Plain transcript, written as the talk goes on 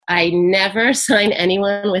I never sign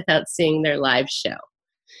anyone without seeing their live show.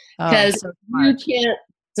 Because so you can't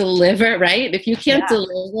deliver, right? If you can't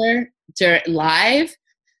deliver live,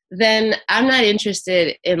 then I'm not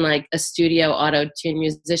interested in like a studio auto-tune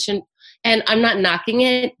musician. And I'm not knocking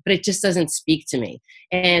it, but it just doesn't speak to me.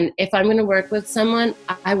 And if I'm going to work with someone,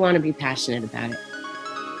 I want to be passionate about it.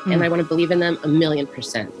 And I want to believe in them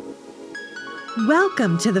 1,000,000%.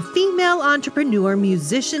 Welcome to the Female Entrepreneur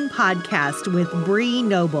Musician Podcast with Bree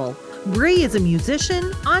Noble. Bree is a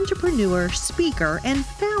musician, entrepreneur, speaker, and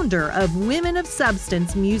founder of Women of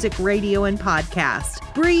Substance Music Radio and Podcast.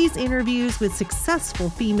 Bree's interviews with successful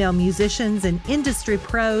female musicians and industry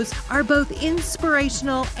pros are both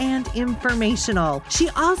inspirational and informational. She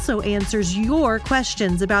also answers your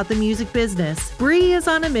questions about the music business. Bree is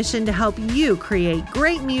on a mission to help you create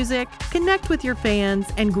great music, connect with your fans,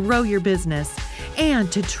 and grow your business,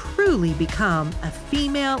 and to truly become a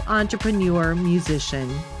female entrepreneur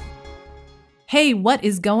musician. Hey, what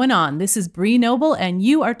is going on? This is Bree Noble, and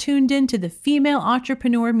you are tuned in to the Female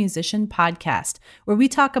Entrepreneur Musician Podcast, where we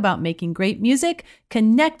talk about making great music,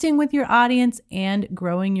 connecting with your audience, and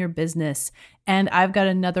growing your business. And I've got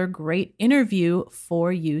another great interview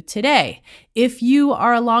for you today. If you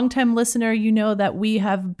are a longtime listener, you know that we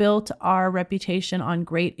have built our reputation on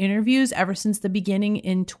great interviews ever since the beginning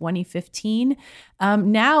in 2015.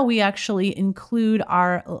 Now we actually include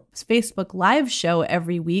our Facebook Live show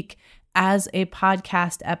every week as a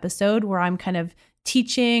podcast episode where I'm kind of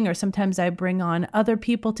teaching, or sometimes I bring on other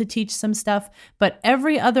people to teach some stuff. But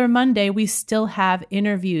every other Monday, we still have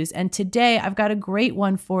interviews. And today I've got a great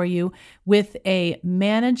one for you with a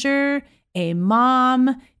manager, a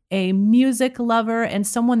mom, a music lover, and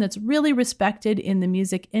someone that's really respected in the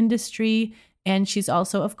music industry. And she's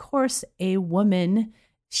also, of course, a woman.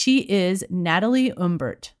 She is Natalie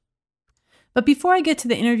Umbert. But before I get to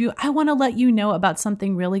the interview, I want to let you know about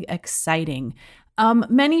something really exciting.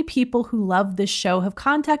 Many people who love this show have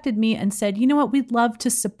contacted me and said, you know what, we'd love to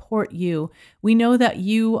support you. We know that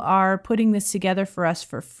you are putting this together for us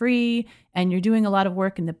for free, and you're doing a lot of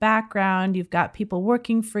work in the background. You've got people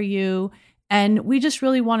working for you. And we just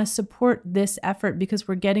really want to support this effort because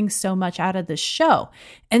we're getting so much out of this show.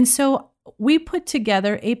 And so we put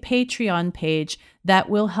together a Patreon page that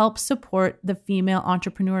will help support the female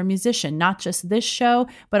entrepreneur musician, not just this show,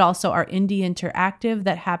 but also our Indie Interactive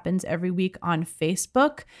that happens every week on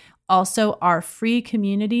Facebook. Also our free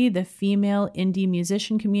community, the Female Indie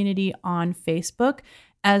Musician Community on Facebook,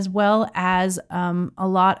 as well as a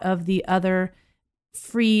lot of the other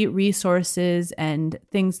free resources and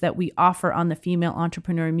things that we offer on the Female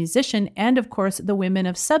Entrepreneur Musician, and of course, the Women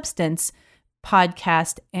of Substance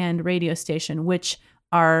podcast and radio station, which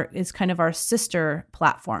is kind of our sister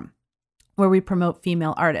platform where we promote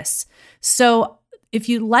female artists. So if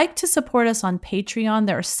you'd like to support us on Patreon,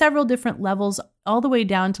 there are several different levels, all the way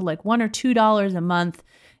down to like $1 or $2 a month,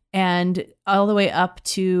 and all the way up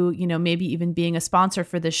to, maybe even being a sponsor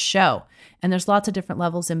for this show. And there's lots of different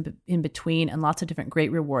levels in between and lots of different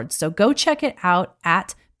great rewards. So go check it out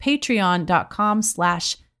at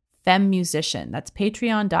patreon.com/FEMmusician. That's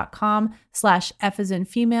patreon.com/F as in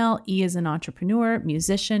female, E as in entrepreneur,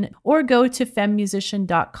 musician, or go to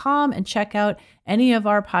femmusician.com and check out any of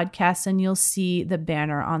our podcasts, and you'll see the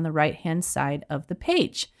banner on the right-hand side of the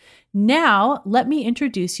page. Now, let me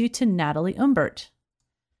introduce you to Natalie Umbert.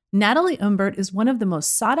 Natalie Umbert is one of the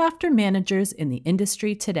most sought-after managers in the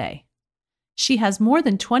industry today. She has more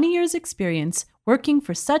than 20 years' experience working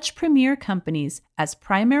for such premier companies as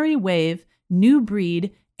Primary Wave, New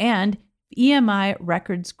Breed, and EMI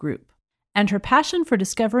Records Group. And her passion for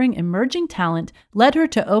discovering emerging talent led her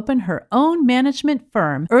to open her own management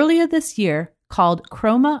firm earlier this year called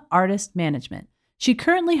Chroma Artist Management. She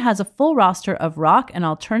currently has a full roster of rock and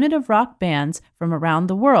alternative rock bands from around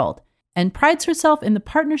the world and prides herself in the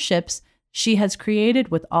partnerships she has created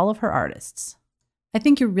with all of her artists. I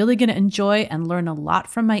think you're really going to enjoy and learn a lot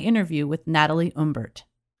from my interview with Natalie Umbert.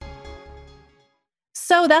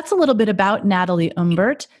 So that's a little bit about Natalie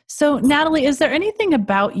Umbert. So Natalie, is there anything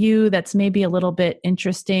about you that's maybe a little bit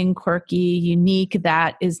interesting, quirky, unique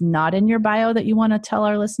that is not in your bio that you want to tell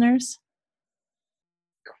our listeners?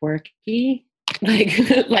 Quirky?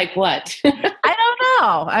 Like what? I don't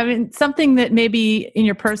know. I mean, something that maybe in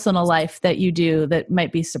your personal life that you do that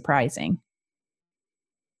might be surprising.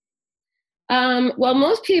 Well,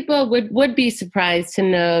 most people would be surprised to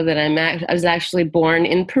know that I was actually born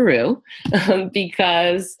in Peru,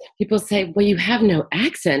 because people say, well, you have no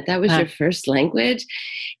accent. That was your first language.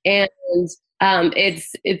 And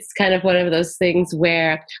It's kind of one of those things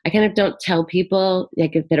where I kind of don't tell people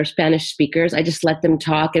like that are Spanish speakers. I just let them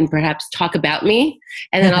talk and perhaps talk about me,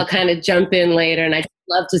 and then I'll kind of jump in later. And I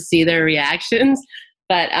love to see their reactions.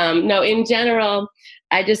 But no, in general,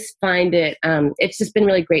 I just find it's just been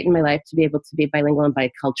really great in my life to be able to be bilingual and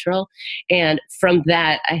bicultural. And from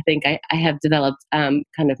that, I think I have developed kind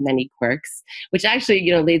of many quirks, which actually,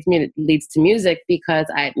 leads to music, because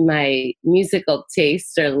my musical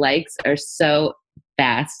tastes or likes are so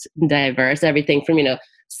vast and diverse, everything from,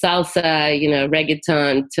 salsa,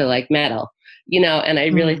 reggaeton to like metal, and I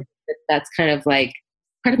really think that's kind of like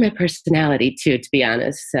part of my personality too, to be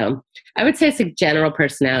honest. So I would say it's a general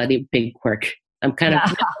personality, big quirk. I'm kind of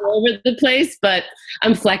all over the place, but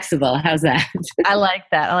I'm flexible. How's that? I like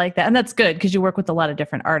that. And that's good because you work with a lot of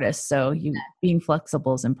different artists. So being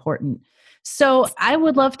flexible is important. So I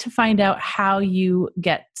would love to find out how you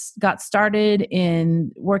got started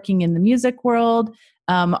in working in the music world.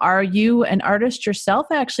 Are you an artist yourself?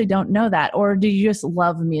 I actually don't know that. Or do you just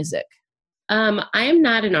love music? I am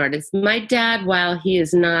not an artist. My dad, while he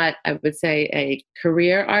is not, I would say, a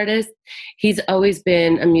career artist, he's always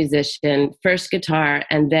been a musician, first guitar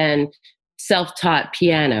and then self-taught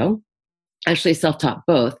piano. Actually self-taught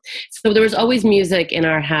both. So there was always music in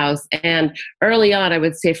our house. And early on, I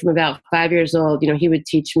would say from about 5 years old, he would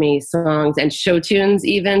teach me songs and show tunes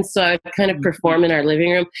even. So I'd kind of perform in our living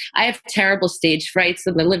room. I have terrible stage fright,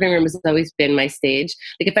 so the living room has always been my stage.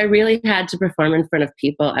 Like if I really had to perform in front of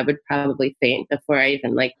people, I would probably faint before I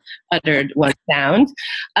even uttered one sound.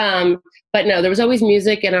 But no, there was always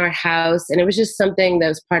music in our house, and it was just something that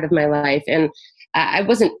was part of my life. And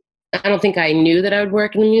I don't think I knew that I would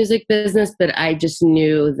work in the music business, but I just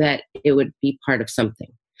knew that it would be part of something.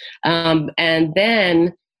 And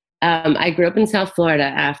then I grew up in South Florida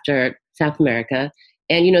after South America.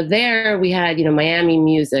 And, there we had, Miami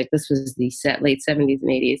music. This was the late 70s and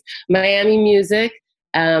 80s. Miami music.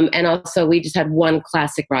 And also we just had one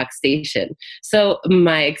classic rock station. So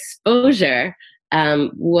my exposure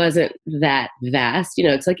wasn't that vast.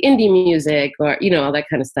 It's like indie music or, all that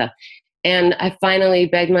kind of stuff. And I finally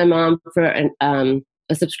begged my mom for a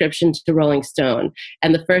subscription to Rolling Stone.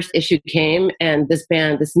 And the first issue came, and this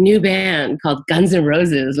new band called Guns N'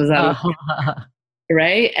 Roses was on,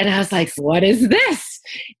 right? And I was like, what is this?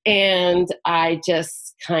 And I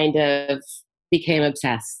just kind of became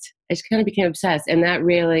obsessed. And that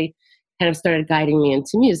really kind of started guiding me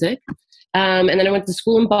into music. And then I went to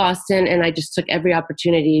school in Boston, and I just took every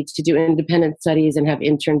opportunity to do independent studies and have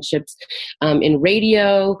internships in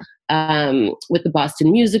radio, with the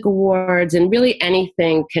Boston Music Awards, and really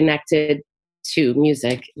anything connected to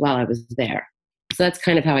music while I was there. So that's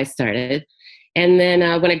kind of how I started. And then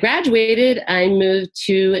when I graduated, I moved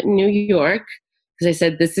to New York because I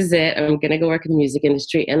said, this is it. I'm going to go work in the music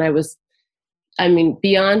industry. And I was,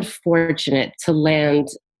 beyond fortunate to land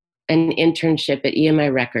an internship at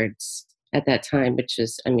EMI Records at that time, which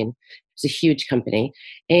is, it was a huge company.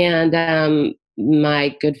 And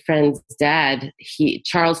my good friend's dad,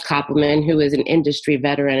 Charles Koppelman, who is an industry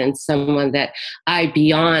veteran and someone that I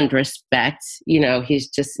beyond respect, he's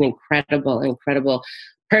just an incredible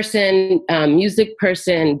person, music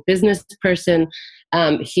person, business person.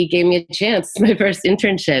 He gave me a chance, my first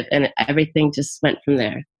internship, and everything just went from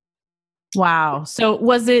there. Wow. So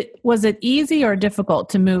was it easy or difficult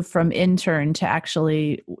to move from intern to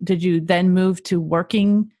actually, did you then move to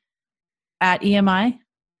working at EMI?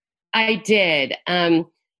 I did. I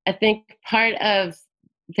think part of,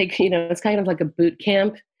 it's kind of like a boot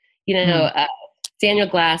camp. Daniel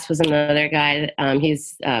Glass was another guy.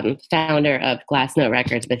 He's founder of Glass Note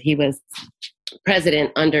Records, but he was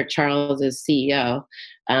president under Charles as CEO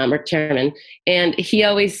or chairman. And he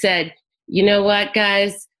always said, you know what,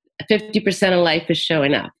 guys, 50% of life is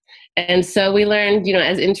showing up. And so we learned,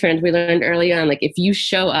 as interns, we learned early on, if you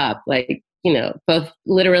show up, both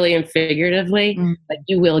literally and figuratively,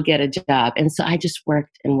 you will get a job. And so I just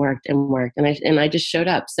worked and worked and worked. And I just showed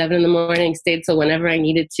up 7 a.m, stayed till whenever I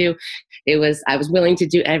needed to. I was willing to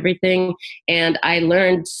do everything. And I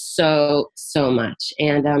learned so much.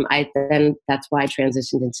 And that's why I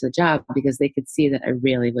transitioned into the job, because they could see that I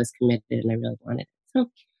really was committed and I really wanted it.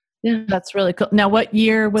 So, yeah. That's really cool. Now, what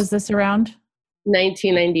year was this around?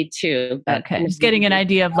 1992. Okay, just getting an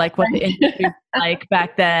idea of what the industry was like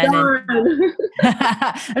back then.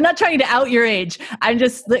 I'm not trying to out your age. I'm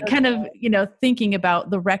just kind of, thinking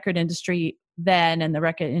about the record industry then and the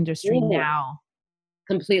record industry now.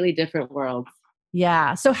 Completely different world.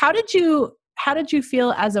 Yeah. So how did you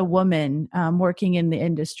feel as a woman working in the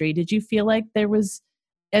industry? Did you feel like there was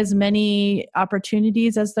as many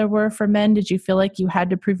opportunities as there were for men? Did you feel like you had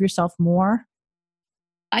to prove yourself more?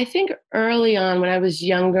 I think early on when I was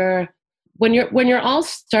younger, when you're all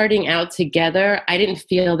starting out together, I didn't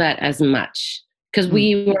feel that as much because Mm.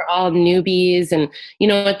 we were all newbies, and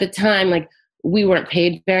at the time, like, we weren't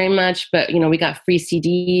paid very much, but we got free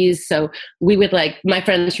CDs. So we would, like, my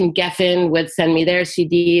friends from Geffen would send me their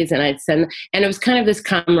CDs, and I'd send, and it was kind of this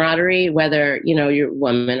camaraderie, whether you're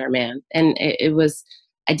woman or man, and it was.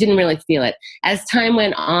 I didn't really feel it as time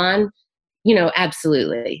went on.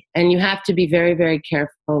 Absolutely. And you have to be very, very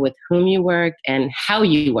careful with whom you work and how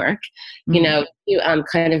you work. You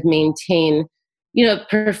kind of maintain,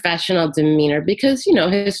 professional demeanor because,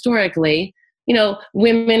 historically,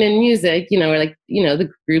 women in music, are like, the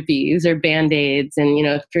groupies or band-aids. And,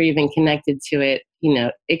 if you're even connected to it,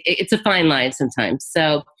 it's a fine line sometimes.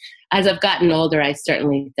 So as I've gotten older, I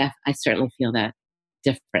certainly feel that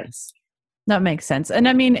difference. That makes sense. And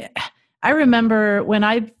I mean, I remember when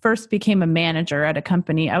I first became a manager at a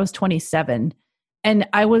company, I was 27, and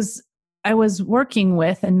I was working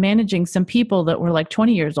with and managing some people that were like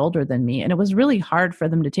 20 years older than me. And it was really hard for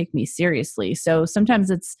them to take me seriously. So sometimes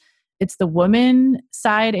it's the woman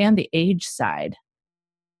side and the age side.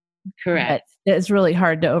 Correct. It's really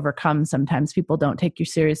hard to overcome. Sometimes people don't take you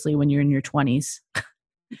seriously when you're in your 20s.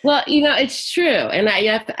 Well, it's true. And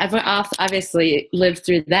I've obviously lived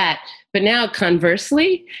through that. But now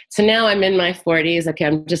conversely, so now I'm in my 40s. Okay,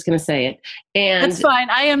 I'm just going to say it. And that's fine.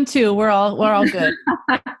 I am too. We're all good.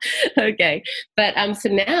 Okay. But so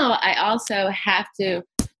now I also have to,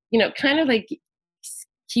 kind of like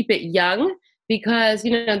keep it young because,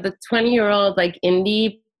 the 20-year-old like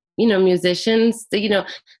indie, musicians,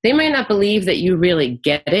 they might not believe that you really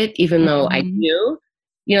get it, even though I do.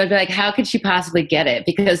 They're like, how could she possibly get it?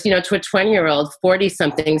 Because, to a 20-year-old,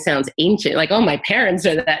 40-something sounds ancient. Like, oh, my parents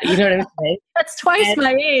are that. You know what I'm saying? That's twice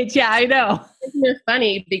my age. Yeah, I know. It's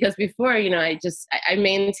funny because before, I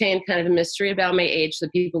maintained kind of a mystery about my age so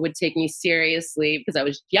people would take me seriously because I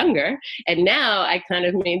was younger. And now I kind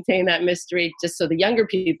of maintain that mystery just so the younger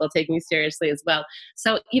people take me seriously as well.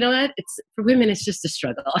 So, you know what? For women, it's just a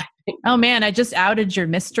struggle. Oh, man, I just outed your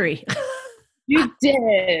mystery. You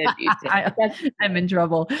did. I'm in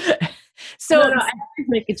trouble. So no, I always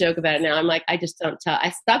make a joke about it now. I'm like, I just don't tell.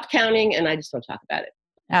 I stopped counting and I just don't talk about it.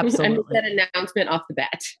 Absolutely. I made that announcement off the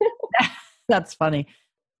bat. That's funny.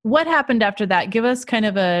 What happened after that? Give us kind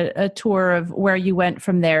of a tour of where you went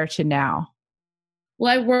from there to now.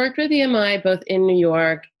 Well, I worked with EMI both in New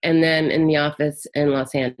York and then in the office in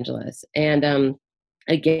Los Angeles. And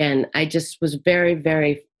again, I just was very,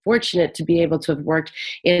 very fortunate to be able to have worked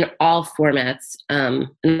in all formats,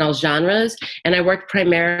 in all genres. And I worked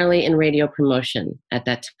primarily in radio promotion at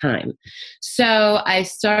that time. So I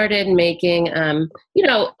started making,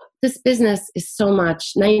 this business is so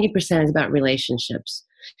much, 90% is about relationships.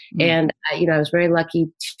 Mm-hmm. And, I was very lucky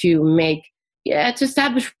to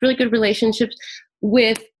establish really good relationships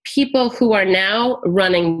with people who are now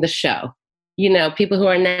running the show. People who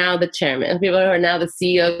are now the chairman, people who are now the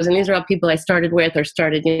CEOs, and these are all people I started with or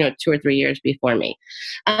started, 2 or 3 years before me.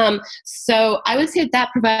 So I would say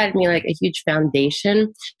that provided me like a huge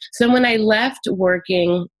foundation. So when I left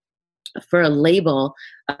working for a label,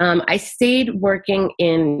 I stayed working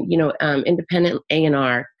in, independent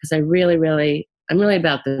A&R because I'm really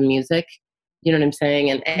about the music. You know what I'm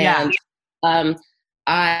saying? And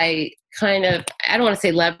I kind of, I don't want to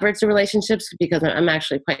say leverage the relationships because I'm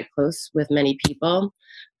actually quite close with many people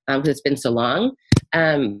because it's been so long.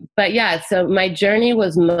 But yeah, so my journey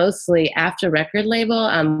was mostly after record label,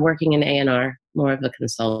 working in A&R, more of a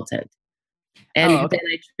consultant. And then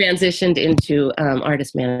I transitioned into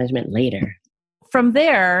artist management later. From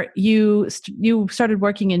there, you started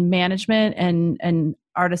working in management and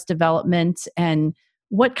artist development. And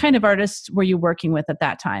what kind of artists were you working with at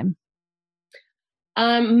that time?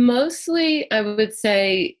 Mostly, I would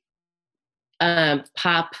say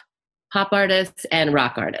pop artists and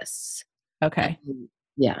rock artists. Okay.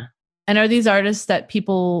 Yeah. And are these artists that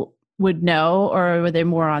people would know, or were they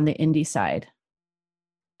more on the indie side?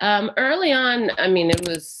 Early on, I mean, it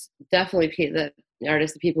was definitely the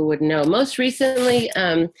artists that people would know. Most recently,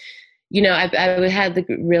 I had the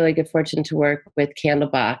really good fortune to work with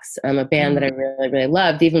Candlebox, a band that I really, really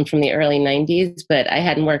loved, even from the early 90s, but I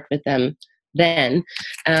hadn't worked with them then.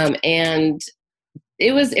 And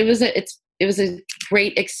it was a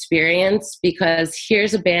great experience because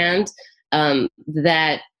here's a band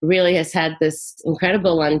that really has had this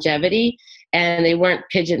incredible longevity, and they weren't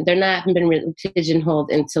haven't been really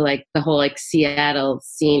pigeonholed into like the whole like Seattle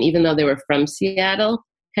scene, even though they were from Seattle.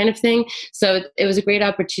 kind of thing. So it was a great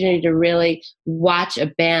opportunity to really watch a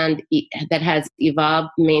band that has evolved,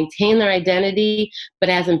 maintain their identity, but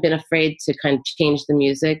hasn't been afraid to kind of change the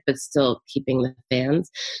music, but still keeping the fans.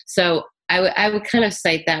 So I would kind of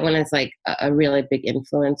cite that one as like a really big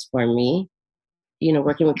influence for me,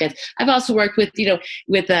 working with bands. I've also worked with,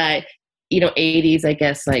 with 80s, I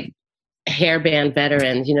guess, like hair band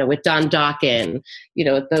veterans, with Don Dawkins,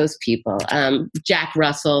 with those people, Jack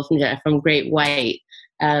Russell from Great White,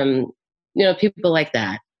 people like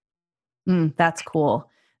that. That's cool.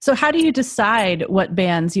 So how do you decide what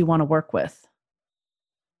bands you want to work with?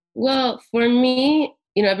 Well, for me,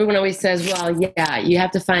 everyone always says, well, yeah, you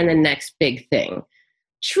have to find the next big thing.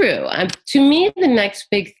 True. To me, the next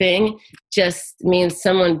big thing just means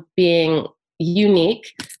someone being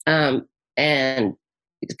unique and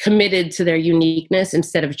committed to their uniqueness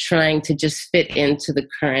instead of trying to just fit into the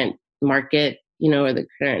current market, or the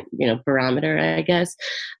current, barometer, I guess.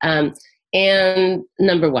 And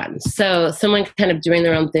number one, so someone kind of doing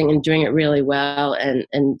their own thing and doing it really well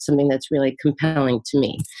and something that's really compelling to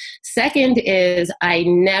me. Second is I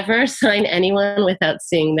never sign anyone without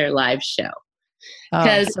seeing their live show.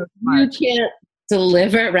 Because you can't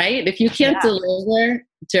deliver, right? If you can't deliver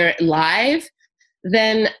live,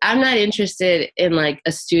 then I'm not interested in like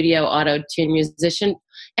a studio auto-tune musician.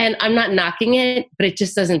 And I'm not knocking it, but it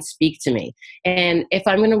just doesn't speak to me. And if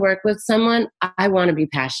I'm going to work with someone, I want to be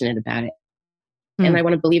passionate about it. And I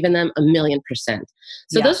want to believe in them 1,000,000%.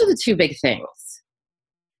 So those are the two big things.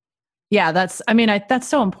 Yeah, that's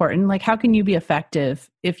so important. Like, how can you be effective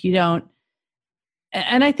if you don't?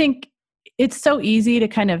 And I think it's so easy to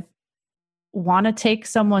kind of want to take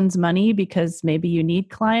someone's money because maybe you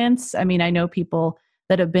need clients. I mean, I know people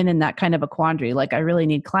that have been in that kind of a quandary, like I really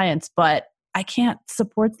need clients, but I can't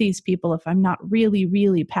support these people if I'm not really,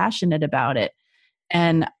 really passionate about it.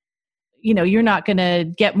 And, you're not going to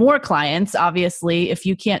get more clients, obviously, if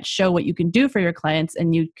you can't show what you can do for your clients,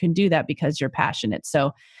 and you can do that because you're passionate.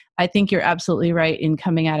 So I think you're absolutely right in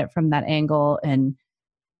coming at it from that angle. And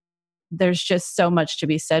there's just so much to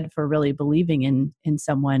be said for really believing in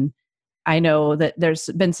someone. I know that there's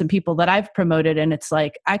been some people that I've promoted, and it's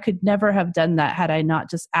like, I could never have done that had I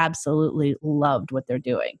not just absolutely loved what they're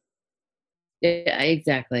doing. Yeah,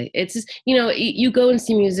 exactly. It's just, you go and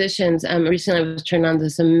see musicians. Recently I was turned on to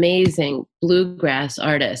this amazing bluegrass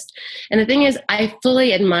artist. And the thing is, I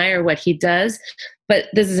fully admire what he does, but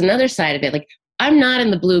this is another side of it. Like, I'm not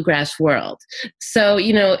in the bluegrass world. So,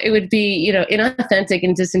 it would be, inauthentic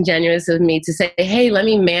and disingenuous of me to say, hey, let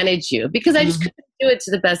me manage you, because I just couldn't do it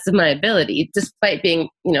to the best of my ability, despite being,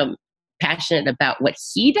 passionate about what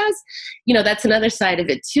he does. That's another side of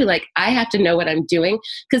it too. Like, I have to know what I'm doing,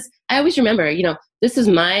 because I always remember, this is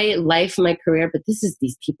my life, my career, but this is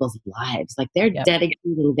these people's lives. Like, they're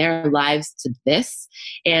dedicating their lives to this,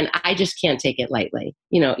 and I just can't take it lightly,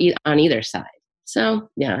 on either side. So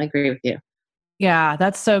yeah, I agree with you. Yeah,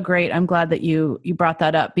 that's so great. I'm glad that you brought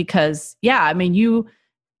that up, because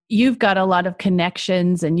you've got a lot of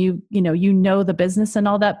connections, and you know the business and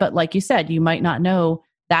all that, but like you said, you might not know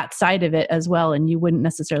that side of it as well, and you wouldn't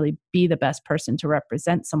necessarily be the best person to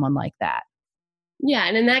represent someone like that. Yeah,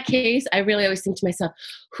 and in that case, I really always think to myself,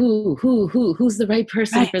 who's the right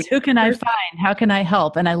person? Right. Who can I find? How can I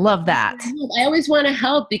help? And I love that. I always want to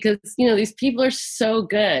help because, these people are so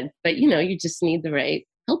good, but, you just need the right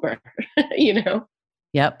helper,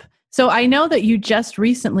 Yep. So I know that you just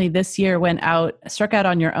recently this year struck out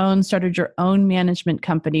on your own, started your own management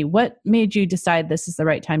company. What made you decide this is the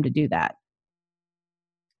right time to do that?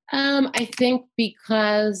 I think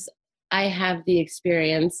because I have the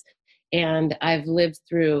experience, and I've lived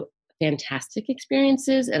through fantastic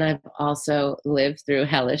experiences, and I've also lived through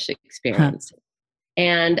hellish experiences.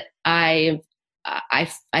 And I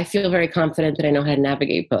feel very confident that I know how to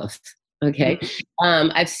navigate both. Okay.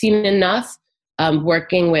 I've seen enough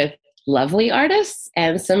working with lovely artists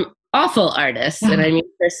and some awful artists, and I mean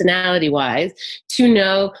personality wise, to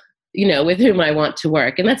know, with whom I want to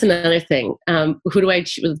work. And that's another thing. Who do I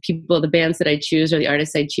choose? The bands that I choose, or the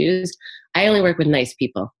artists I choose, I only work with nice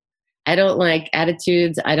people. I don't like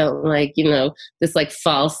attitudes. I don't like, this like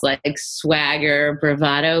false, like swagger,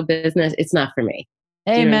 bravado business. It's not for me.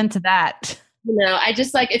 Amen to that. I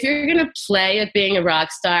just like, if you're going to play at being a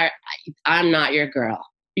rock star, I'm not your girl.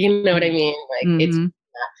 You know what I mean? Like, it's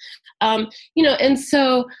not. And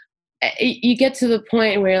so you get to the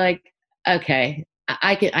point where you're like, okay,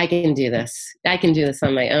 I can do this. I can do this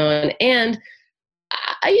on my own. And,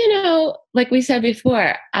 like we said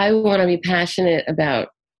before, I want to be passionate about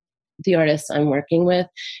the artists I'm working with.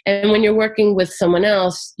 And when you're working with someone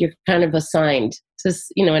else, you're kind of assigned to,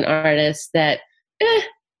 an artist that,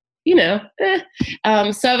 So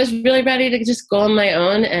I was really ready to just go on my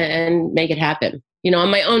own and make it happen,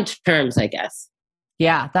 on my own terms, I guess.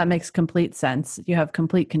 Yeah, that makes complete sense. You have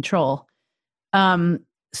complete control.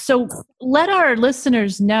 So let our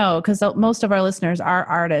listeners know, because most of our listeners are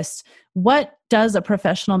artists, what does a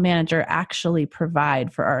professional manager actually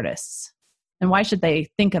provide for artists? And why should they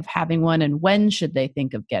think of having one, and when should they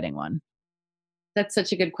think of getting one? That's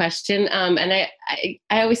such a good question. And I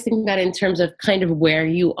always think about it in terms of kind of where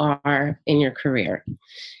you are in your career.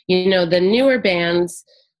 The newer bands,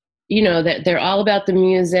 that they're all about the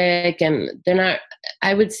music, and they're not,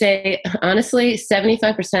 I would say, honestly,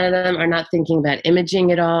 75% of them are not thinking about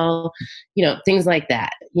imaging at all, things like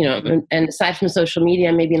that, and aside from social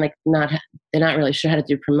media, maybe they're not really sure how to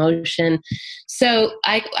do promotion. So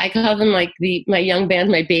I call them like my young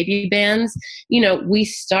bands, my baby bands.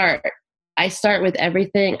 I start with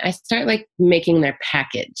everything. I start like making their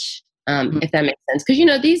package, if that makes sense.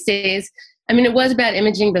 Because, these days, it was about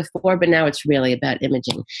imaging before, but now it's really about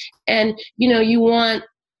imaging. And, you want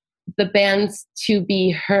the bands to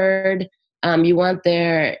be heard. You want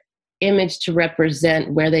their image to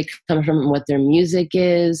represent where they come from and what their music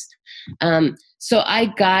is. So I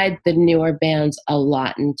guide the newer bands a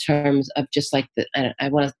lot in terms of just like I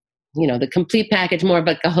want to, the complete package, more of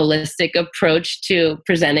like a holistic approach to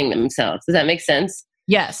presenting themselves. Does that make sense?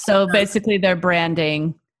 Yes. So basically their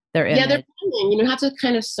branding, their image. Yeah, their branding. You have to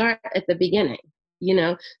kind of start at the beginning,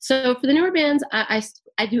 So for the newer bands, I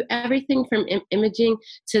do everything from imaging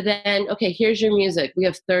to then, okay, here's your music. We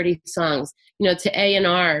have 30 songs, to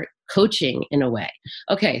A&R coaching in a way.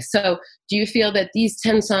 Okay, so do you feel that these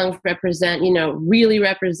 10 songs represent, really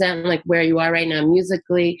represent like where you are right now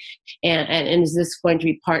musically? And is this going to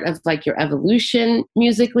be part of like your evolution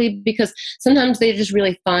musically? Because sometimes they're just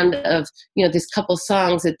really fond of, these couple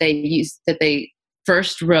songs that they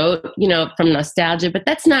first wrote, from nostalgia, but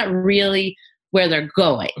that's not really where they're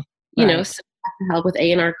going, so I have to help with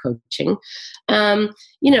A&R coaching.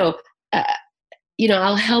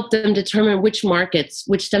 I'll help them determine which markets,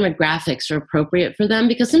 which demographics are appropriate for them,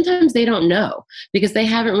 because sometimes they don't know because they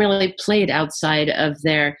haven't really played outside of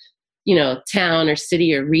their, town or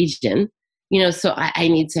city or region, so I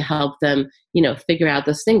need to help them, figure out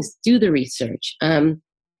those things, do the research. I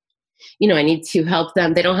need to help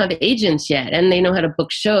them. They don't have agents yet and they know how to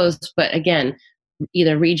book shows, but again,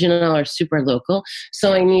 either regional or super local.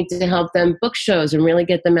 So I need to help them book shows and really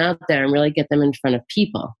get them out there and really get them in front of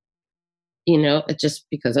people. Just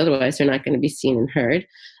because otherwise they're not going to be seen and heard.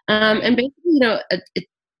 And basically,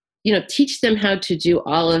 teach them how to do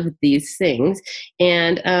all of these things.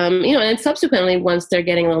 And, and subsequently, once they're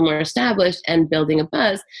getting a little more established and building a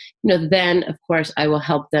buzz, then of course I will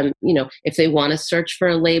help them, if they want to search for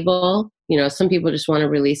a label, some people just want to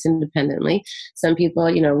release independently. Some people,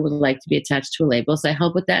 would like to be attached to a label. So I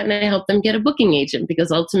help with that. And I help them get a booking agent,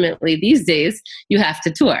 because ultimately these days you have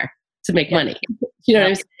to tour to make money. What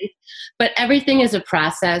I'm saying? But everything is a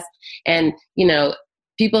process. And,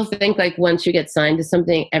 people think like once you get signed to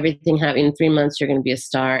something, everything happening in 3 months, you're going to be a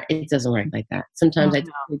star. It doesn't work like that. Sometimes I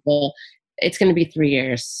tell people it's going to be 3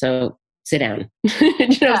 years. So sit down,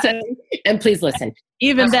 what I'm saying? And please listen.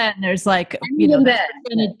 Even then there's like,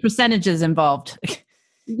 percentages involved.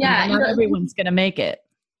 Yeah. Not everyone's going to make it.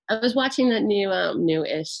 I was watching that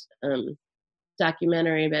new-ish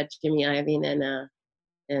documentary about Jimmy Iovine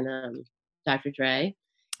and Dr. Dre.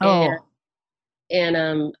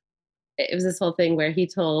 And it was this whole thing where he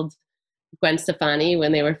told Gwen Stefani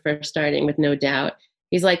when they were first starting with No Doubt,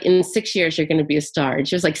 he's like, in 6 years, you're going to be a star. And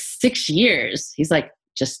she was like, 6 years? He's like,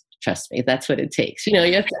 just trust me. That's what it takes.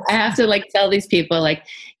 I have to like tell these people, like,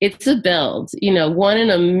 it's a build, 1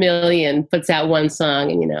 in a million puts out one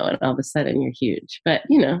song and, and all of a sudden you're huge, but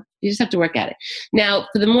you just have to work at it. Now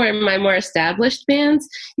for my more established bands,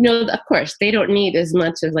 of course they don't need as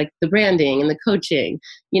much of like the branding and the coaching,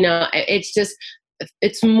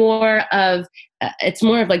 it's more of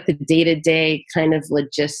like the day-to-day kind of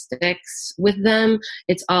logistics with them.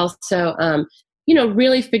 It's also,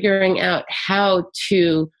 really figuring out how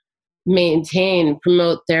to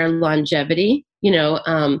promote their longevity,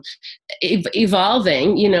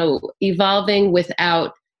 evolving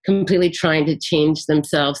without completely trying to change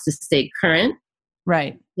themselves to stay current.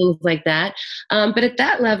 Right. Things like that. But at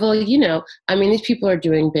that level, these people are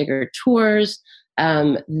doing bigger tours.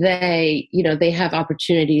 They have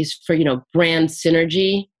opportunities for, brand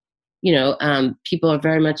synergy. People are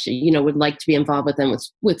very much, would like to be involved with them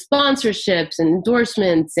with sponsorships and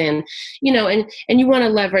endorsements and you want to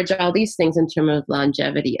leverage all these things in terms of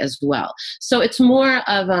longevity as well. So it's more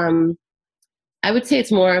of, I would say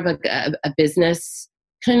it's more of a business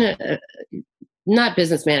kind of not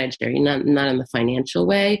business manager, not in the financial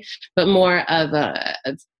way, but more of a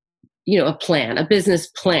plan, a business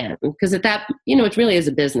plan. Because at that, it really is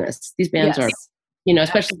a business. These bands are,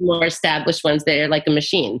 especially the more established ones, they're like a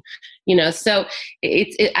machine, so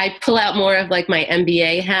I pull out more of like my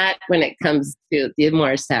MBA hat when it comes to the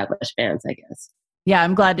more established bands, I guess. Yeah,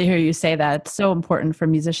 I'm glad to hear you say that. It's so important for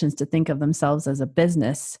musicians to think of themselves as a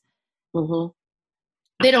business. Mm-hmm.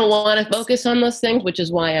 They don't want to focus on those things, which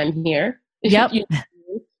is why I'm here. Yep.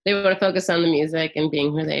 They want to focus on the music and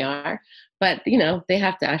being who they are. But, they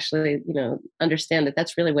have to actually, understand that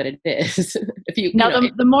that's really what it is.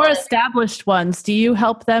 The more established ones, do you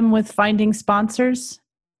help them with finding sponsors?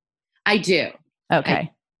 I do.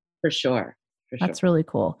 Okay. For sure. That's really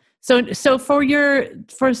cool. So for your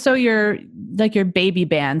like your baby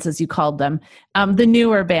bands, as you called them, the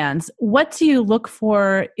newer bands, what do you look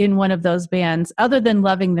for in one of those bands other than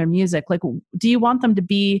loving their music? Like, do you want them to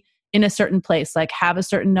be in a certain place, like have a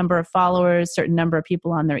certain number of followers, certain number of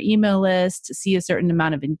people on their email list, see a certain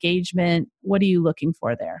amount of engagement? What are you looking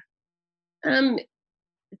for there?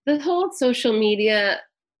 The whole social media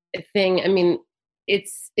thing, I mean,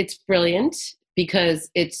 it's brilliant because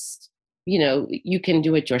it's, you can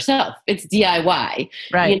do it yourself. It's DIY.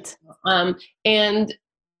 Right. And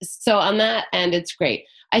so on that end, it's great.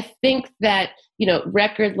 I think that,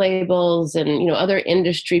 record labels and, other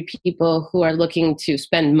industry people who are looking to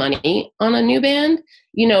spend money on a new band,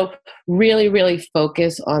 really, really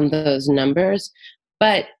focus on those numbers.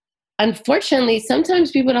 But unfortunately, sometimes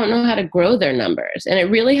people don't know how to grow their numbers. And it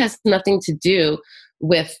really has nothing to do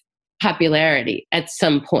with popularity at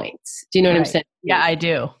some points. Do you know what I'm saying? Yeah, I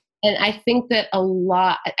do. And I think that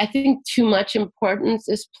too much importance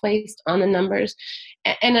is placed on the numbers.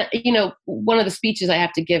 And one of the speeches I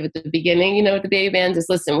have to give at the beginning, with the baby bands is,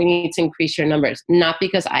 listen, we need to increase your numbers, not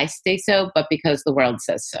because I say so, but because the world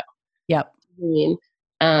says so. Yep. I mean,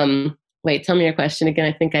 wait, tell me your question again.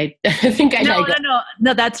 I think I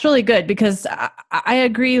No, that's really good because I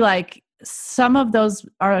agree. Like some of those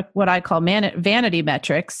are what I call vanity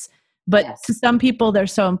metrics. But yes. To some people, they're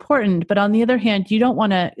so important. But on the other hand, you don't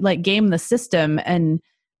want to like game the system and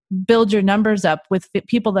build your numbers up with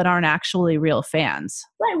people that aren't actually real fans.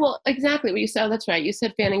 Right. Well, exactly what you said. That's right. You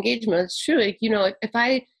said fan engagement. It's true. Like, if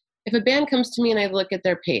a band comes to me and I look at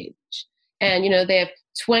their page and, they have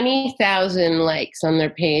 20,000 likes on their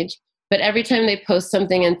page, but every time they post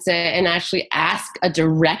something and actually ask a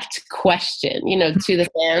direct question, to the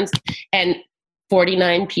fans, and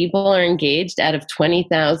 49 people are engaged out of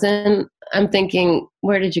 20,000. I'm thinking,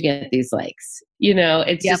 where did you get these likes?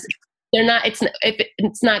 It's just,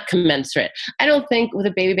 it's not commensurate. I don't think with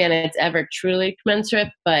a baby band it's ever truly commensurate,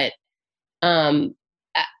 but, it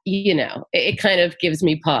kind of gives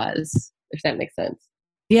me pause, if that makes sense.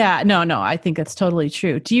 Yeah, no, I think that's totally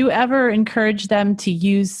true. Do you ever encourage them to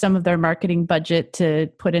use some of their marketing budget to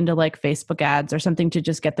put into like Facebook ads or something to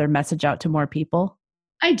just get their message out to more people?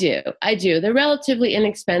 I do. They're relatively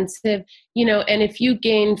inexpensive, and if you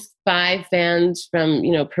gain 5 fans from,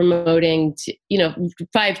 promoting to,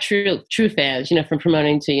 5 true fans, from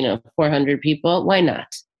promoting to, 400 people, why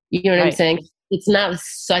not? You know what I'm saying? It's not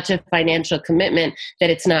such a financial commitment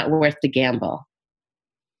that it's not worth the gamble.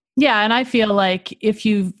 Yeah. And I feel like if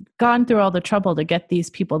you've gone through all the trouble to get these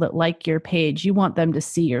people that like your page, you want them to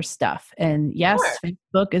see your stuff. And yes, sure.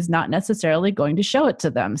 Facebook is not necessarily going to show it to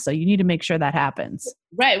them. So you need to make sure that happens.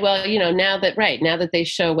 Right. Well, now that they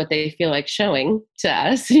show what they feel like showing to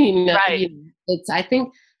us, it's, I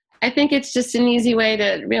think it's just an easy way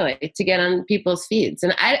to get on people's feeds.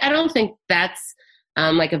 And I don't think that's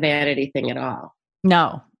like a vanity thing at all.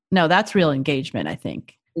 No, that's real engagement, I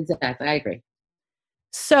think. Exactly. I agree.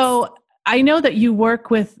 So I know that you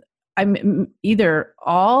work with either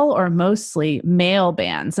all or mostly male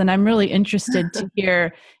bands, and I'm really interested to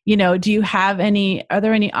hear, are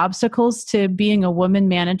there any obstacles to being a woman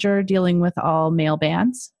manager dealing with all male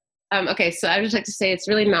bands? Okay, so I would just like to say it's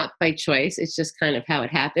really not by choice. It's just kind of how it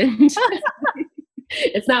happened.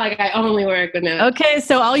 It's not like I only work with men. Okay,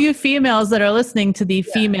 so all you females that are listening to the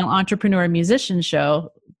Female Entrepreneur Musician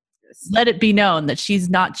Show, let it be known that she's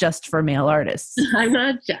not just for male artists. I'm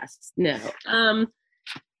not just, no.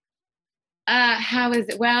 How is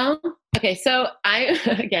it? Well, okay, so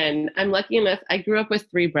I'm lucky enough, I grew up with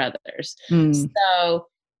 3 brothers. So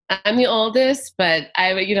I'm the oldest, but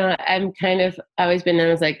I'm kind of always been known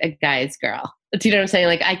as like a guy's girl. Do you know what I'm saying?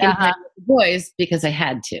 Like I can play with the boys because I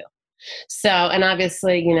had to. So, and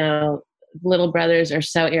obviously, little brothers are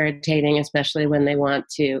so irritating, especially when they want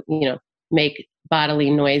to, make bodily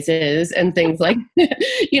noises and things like, so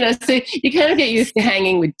you kind of get used to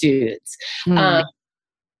hanging with dudes.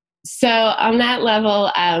 So on that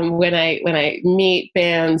level, when I meet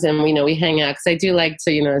bands and we hang out, because I do like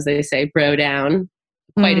to, as they say, bro down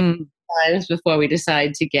quite a few times before we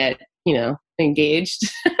decide to get, engaged.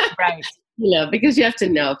 Right. Because you have to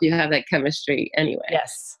know if you have that chemistry anyway.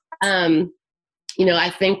 Yes. I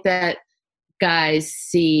think that guys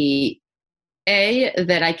see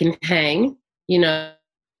that I can hang,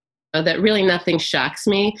 that really nothing shocks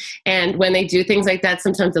me. And when they do things like that,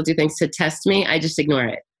 sometimes they'll do things to test me. I just ignore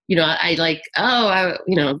it. I like,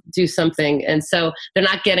 do something. And so they're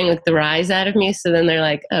not getting like the rise out of me. So then they're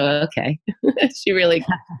like, oh, okay. She really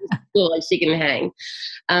cool. Like she can hang.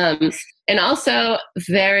 And also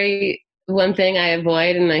one thing I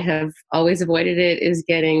avoid, and I have always avoided it, is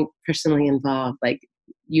getting personally involved. Like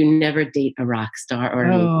you never date a rock star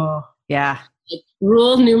or yeah.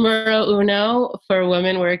 Rule numero uno for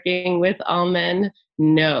women working with all men,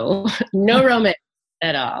 no romance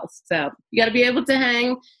at all. So you got to be able to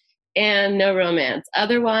hang and no romance.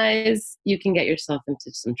 Otherwise, you can get yourself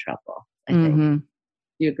into some trouble, I think.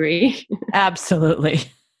 You agree? Absolutely.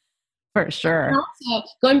 For sure. And also,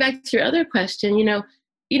 going back to your other question,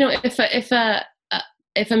 if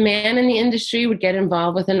a man in the industry would get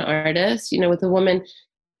involved with an artist, with a woman,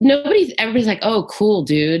 everybody's like, oh, cool,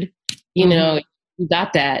 dude. You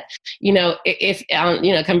got that. If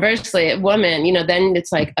conversely, a woman, then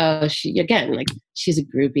it's like, oh, she's a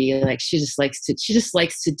groupie. Like she just likes to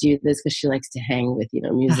do this because she likes to hang with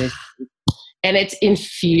music, and it's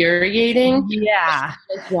infuriating. Yeah,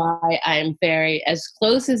 that's why I'm very as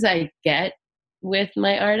close as I get with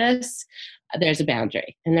my artists. There's a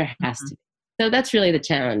boundary, and there has to be. So that's really the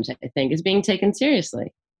challenge, I think, is being taken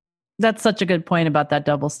seriously. That's such a good point about that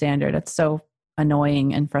double standard. It's so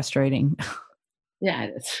annoying and frustrating. Yeah,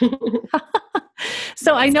 it is.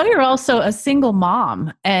 So I know you're also a single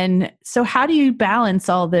mom. And so how do you balance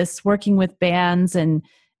all this working with bands and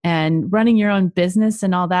running your own business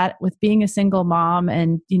and all that with being a single mom?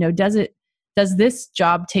 And, does this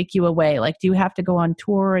job take you away? Like, do you have to go on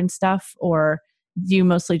tour and stuff, or do you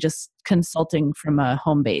mostly just consulting from a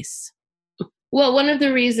home base? Well, one of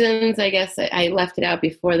the reasons, I guess I left it out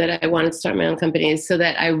before, that I wanted to start my own company is so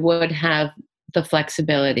that I would have the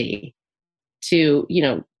flexibility to,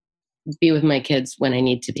 be with my kids when I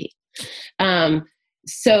need to be.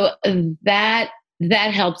 So that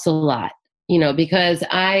helps a lot, because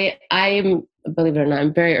I'm, believe it or not, I'm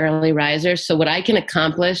a very early riser. So what I can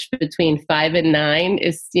accomplish between 5 and 9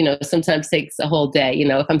 is, sometimes takes a whole day,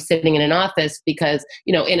 if I'm sitting in an office because,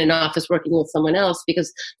 in an office working with someone else,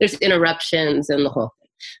 because there's interruptions and the whole thing.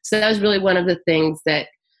 So that was really one of the things that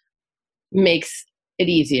makes it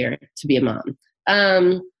easier to be a mom.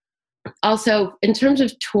 Also, in terms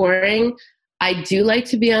of touring, I do like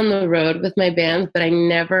to be on the road with my band, but I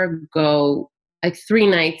never go, like 3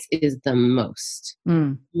 nights is the most,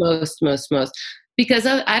 most, because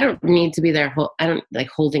I don't need to be there. I don't like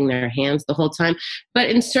holding their hands the whole time, but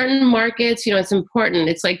in certain markets, it's important.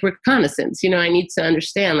 It's like reconnaissance, I need to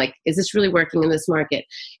understand, like, is this really working in this market?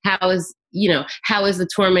 How is the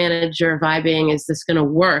tour manager vibing? Is this going to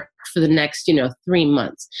work for the next, 3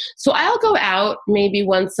 months? So I'll go out maybe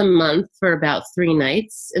once a month for about 3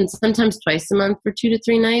 nights, and sometimes twice a month for 2 to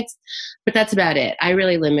 3 nights. But that's about it. I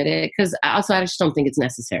really limit it because I just don't think it's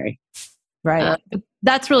necessary. Right.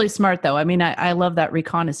 That's really smart, though. I mean, I love that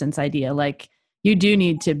reconnaissance idea. Like, you do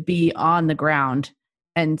need to be on the ground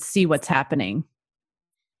and see what's happening.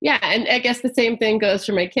 Yeah, and I guess the same thing goes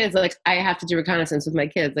for my kids. Like, I have to do reconnaissance with my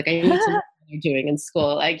kids. Like, I need to know what they're doing in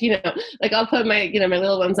school. Like, like I'll put my, my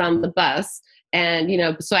little ones on the bus, and,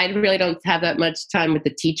 so I really don't have that much time with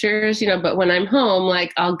the teachers, but when I'm home,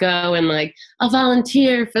 like, I'll go and like, I'll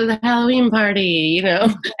volunteer for the Halloween party, I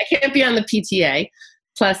can't be on the PTA.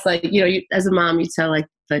 Plus, like, as a mom, you tell like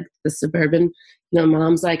the suburban,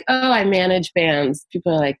 moms, like, oh, I manage bands.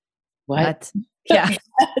 People are like, what? Yeah.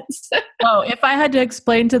 Oh, if I had to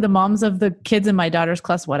explain to the moms of the kids in my daughter's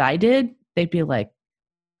class what I did, they'd be like,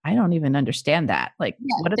 I don't even understand that. Like,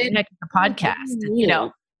 what the heck is a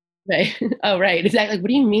podcast? Right. Oh, right. Exactly. Like, what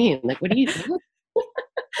do you mean? Like, what do you do?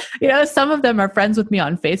 Some of them are friends with me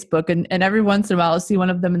on Facebook, and every once in a while I'll see one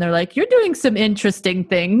of them and they're like, you're doing some interesting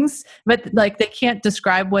things, but like they can't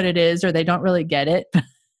describe what it is or they don't really get it.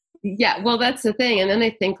 Yeah. Well, that's the thing. And then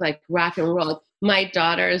they think like rock and roll. My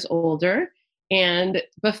daughter is older, and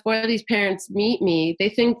before these parents meet me, they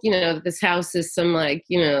think, this house is some like,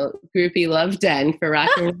 groupie love den for rock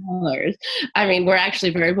and rollers. I mean, we're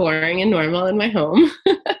actually very boring and normal in my home.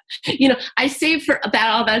 I save about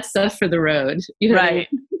all that stuff for the road. Right. What I mean?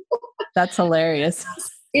 That's hilarious.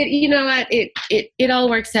 It all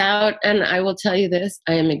works out. And I will tell you this,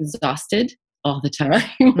 I am exhausted all the time.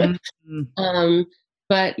 Mm-hmm.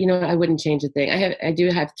 But, I wouldn't change a thing. I do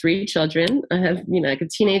have 3 children. I have, like a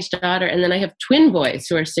teenage daughter, and then I have twin boys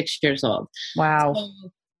who are 6 years old. Wow. So,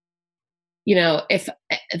 if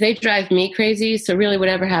they drive me crazy, so really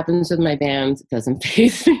whatever happens with my band doesn't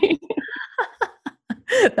faze me.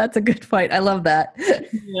 That's a good point. I love that.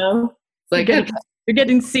 Like you're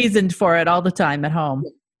getting seasoned for it all the time at home.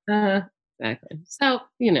 Exactly. So,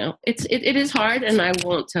 it is hard, and I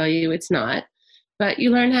won't tell you it's not. But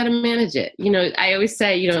you learn how to manage it. I always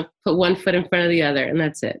say, put one foot in front of the other, and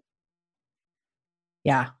that's it.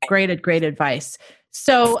 Yeah, great advice.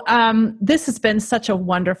 So this has been such a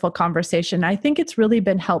wonderful conversation. I think it's really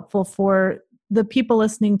been helpful for the people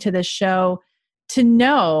listening to this show to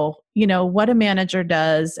know, what a manager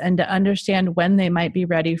does and to understand when they might be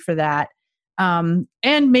ready for that. And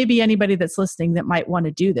maybe anybody that's listening that might want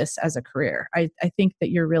to do this as a career. I think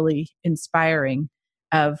that you're really inspiring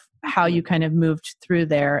of how you kind of moved through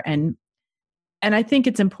there. And I think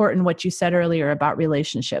it's important what you said earlier about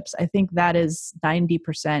relationships. I think that is 80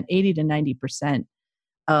 to 90%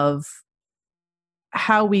 of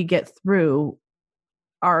how we get through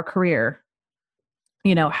our career,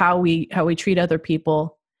 how we treat other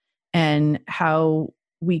people and how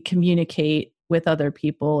we communicate with other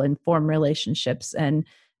people and form relationships. And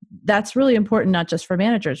that's really important, not just for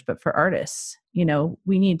managers, but for artists.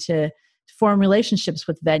 We need to form relationships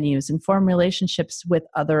with venues and form relationships with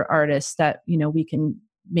other artists that, we can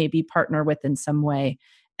maybe partner with in some way.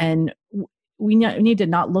 And we need to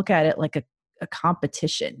not look at it like a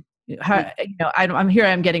competition. I'm here,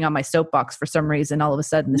 I'm getting on my soapbox for some reason. All of a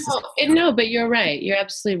sudden No, but you're right. You're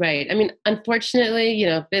absolutely right. I mean, unfortunately,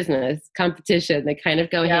 business, competition, they kind of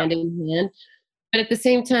go hand in hand. But at the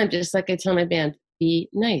same time, just like I tell my band, be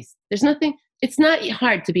nice. It's not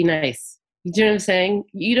hard to be nice. You know what I'm saying?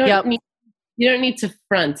 You don't need to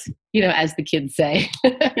front, as the kids say.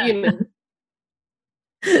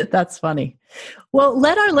 That's funny. Well,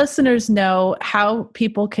 let our listeners know how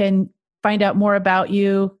people can find out more about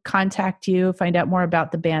you, contact you, find out more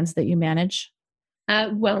about the bands that you manage.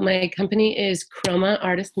 Well, my company is Chroma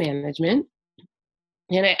Artist Management.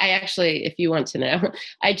 And I actually, if you want to know,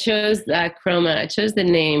 I chose Chroma. I chose the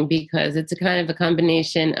name because it's a kind of a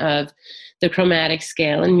combination of the chromatic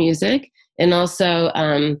scale in music and also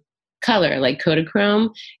color, like Kodachrome.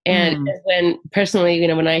 And when personally,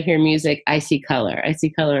 when I hear music, I see color. I see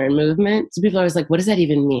color and movement. So people are always like, what does that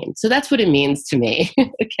even mean? So that's what it means to me.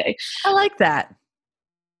 Okay. I like that.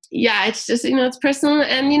 Yeah, it's just, it's personal.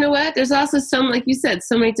 And you know what? There's also like you said,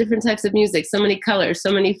 so many different types of music, so many colors,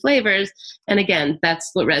 so many flavors. And again, that's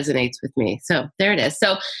what resonates with me. So there it is.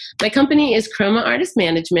 So my company is Chroma Artist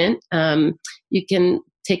Management. You can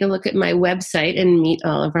take a look at my website and meet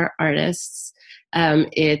all of our artists.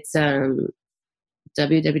 It's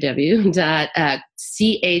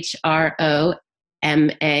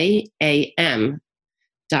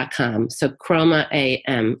www.chromaam.com. So Chroma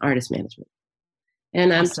AM Artist Management.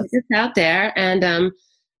 And Awesome. check us out there. And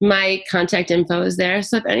my contact info is there.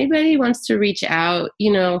 So if anybody wants to reach out,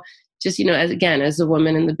 as a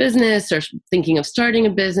woman in the business or thinking of starting a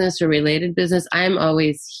business or related business, I'm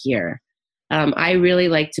always here. I really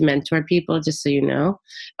like to mentor people, just so you know,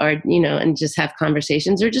 or, and just have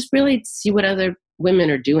conversations or just really see what other women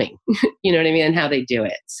are doing, you know what I mean, and how they do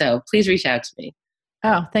it. So please reach out to me.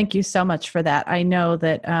 Oh, thank you so much for that. I know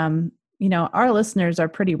that, our listeners are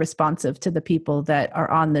pretty responsive to the people that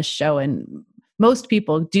are on this show, and most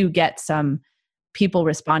people do get some people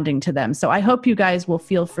responding to them. So I hope you guys will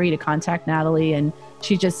feel free to contact Natalie, and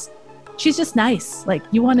she's just nice. Like,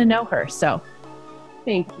 you want to know her. So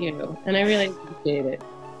thank you. And I really appreciate it.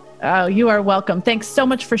 Oh, you are welcome. Thanks so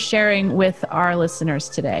much for sharing with our listeners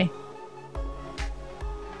today.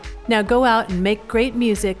 Now go out and make great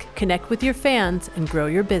music, connect with your fans, and grow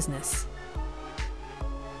your business.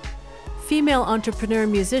 Female Entrepreneur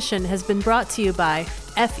Musician has been brought to you by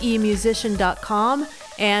FEM107.com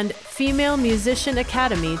and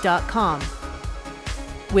FemaleMusicianAcademy.com.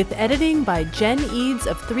 With editing by Jen Eads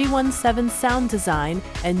of 317 Sound Design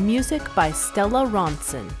and music by Stella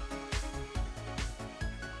Ronson.